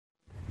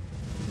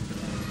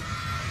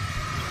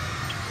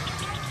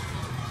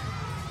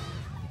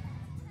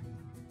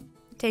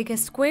Take a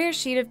square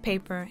sheet of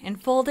paper and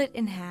fold it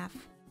in half.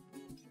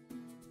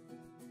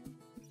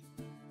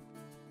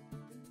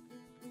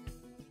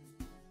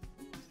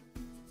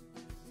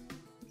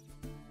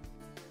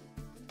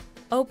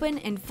 Open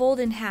and fold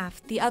in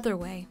half the other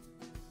way.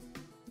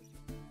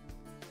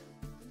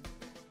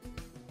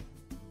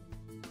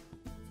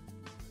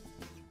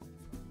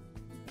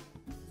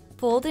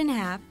 Fold in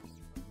half.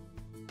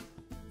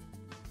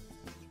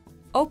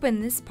 Open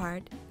this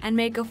part and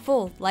make a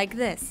fold like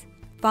this,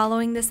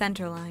 following the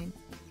center line.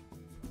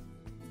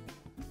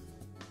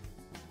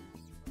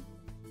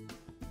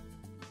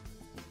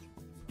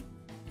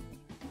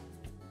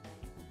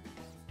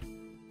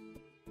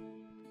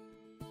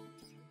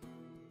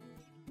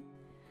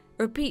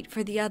 Repeat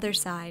for the other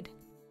side.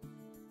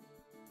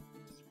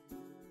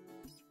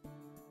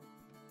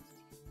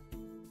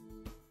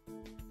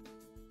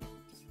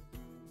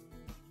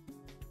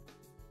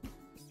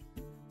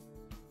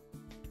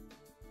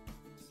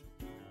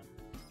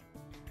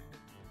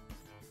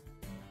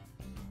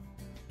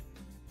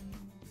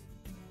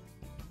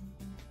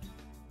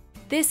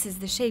 This is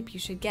the shape you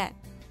should get.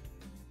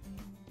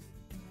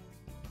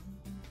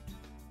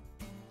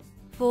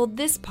 Fold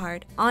this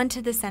part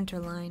onto the center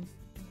line.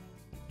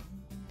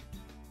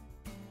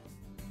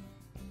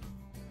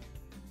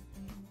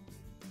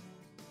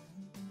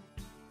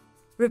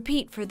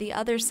 Repeat for the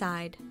other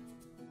side.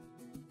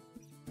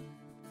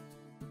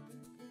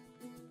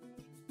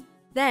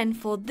 Then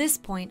fold this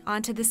point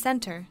onto the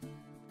center.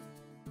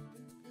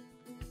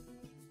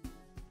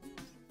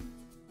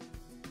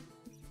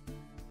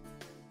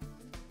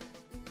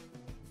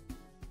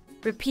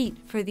 Repeat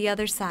for the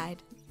other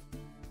side.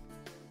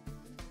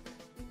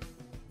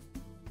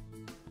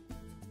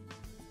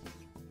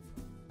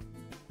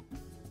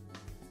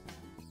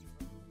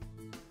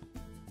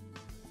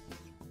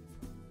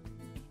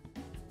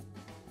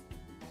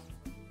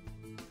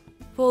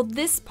 Fold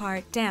this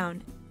part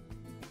down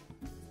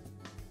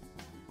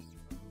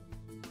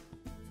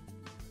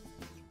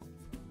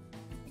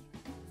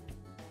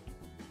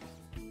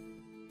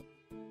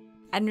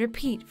and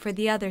repeat for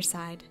the other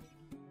side.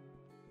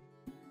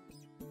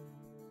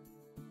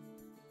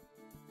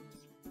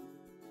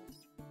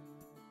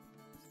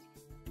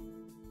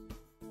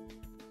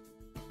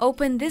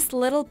 Open this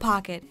little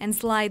pocket and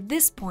slide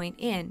this point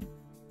in.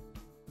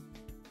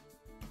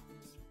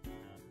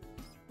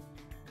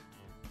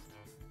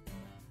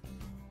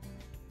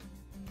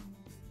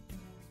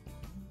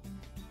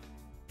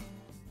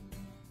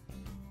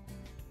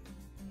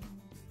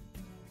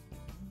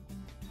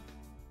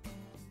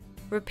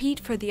 Repeat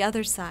for the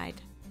other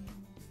side.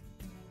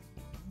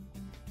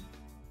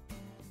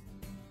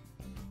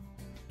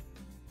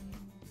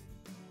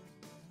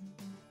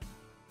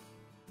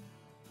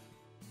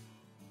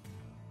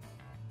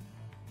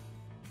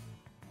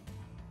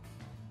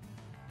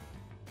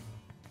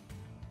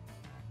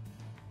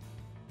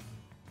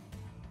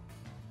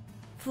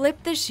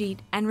 Flip the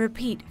sheet and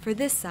repeat for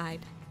this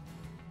side.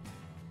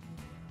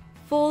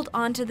 Fold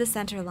onto the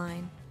center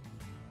line.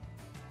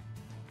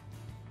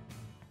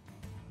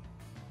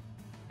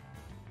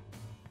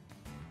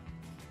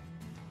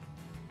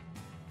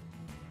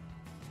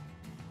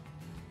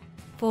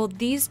 Fold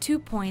these 2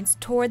 points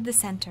toward the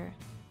center.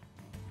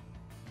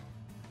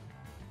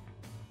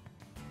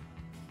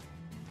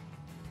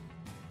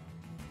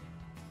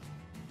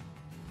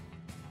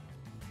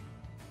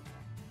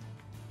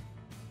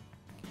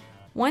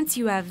 Once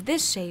you have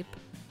this shape,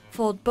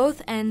 fold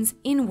both ends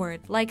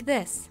inward like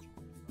this.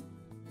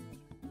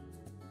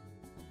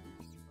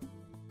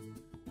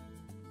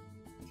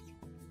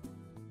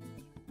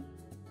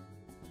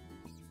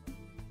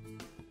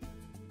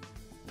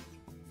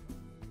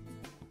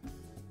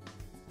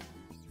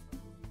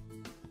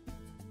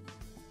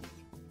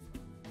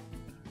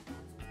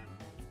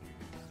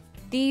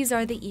 These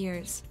are the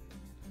ears.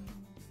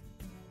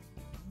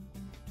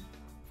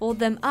 Fold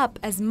them up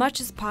as much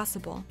as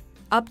possible,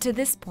 up to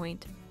this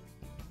point.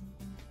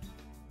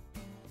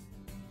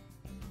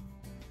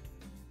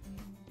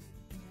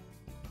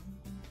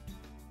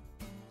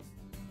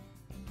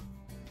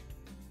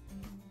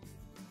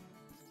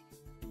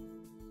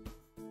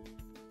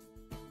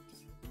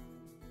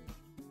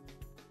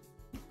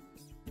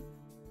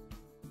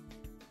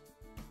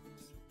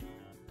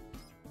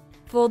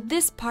 Fold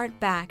this part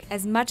back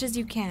as much as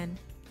you can,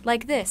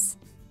 like this.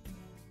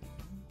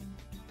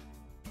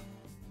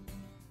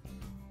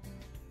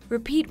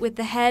 Repeat with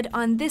the head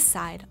on this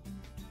side,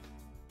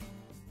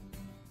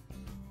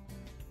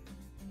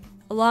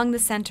 along the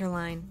center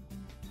line.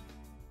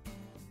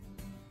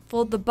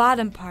 Fold the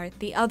bottom part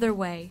the other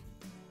way.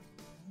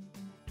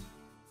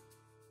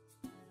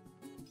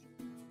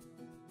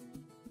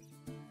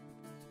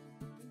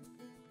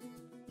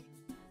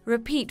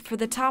 Repeat for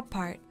the top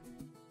part.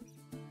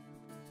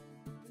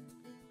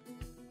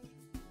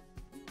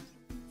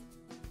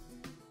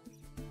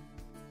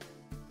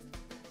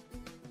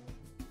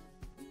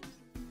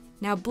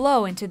 Now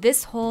blow into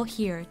this hole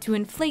here to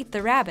inflate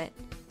the rabbit.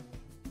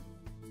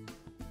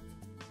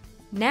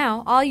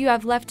 Now all you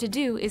have left to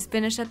do is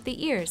finish up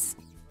the ears.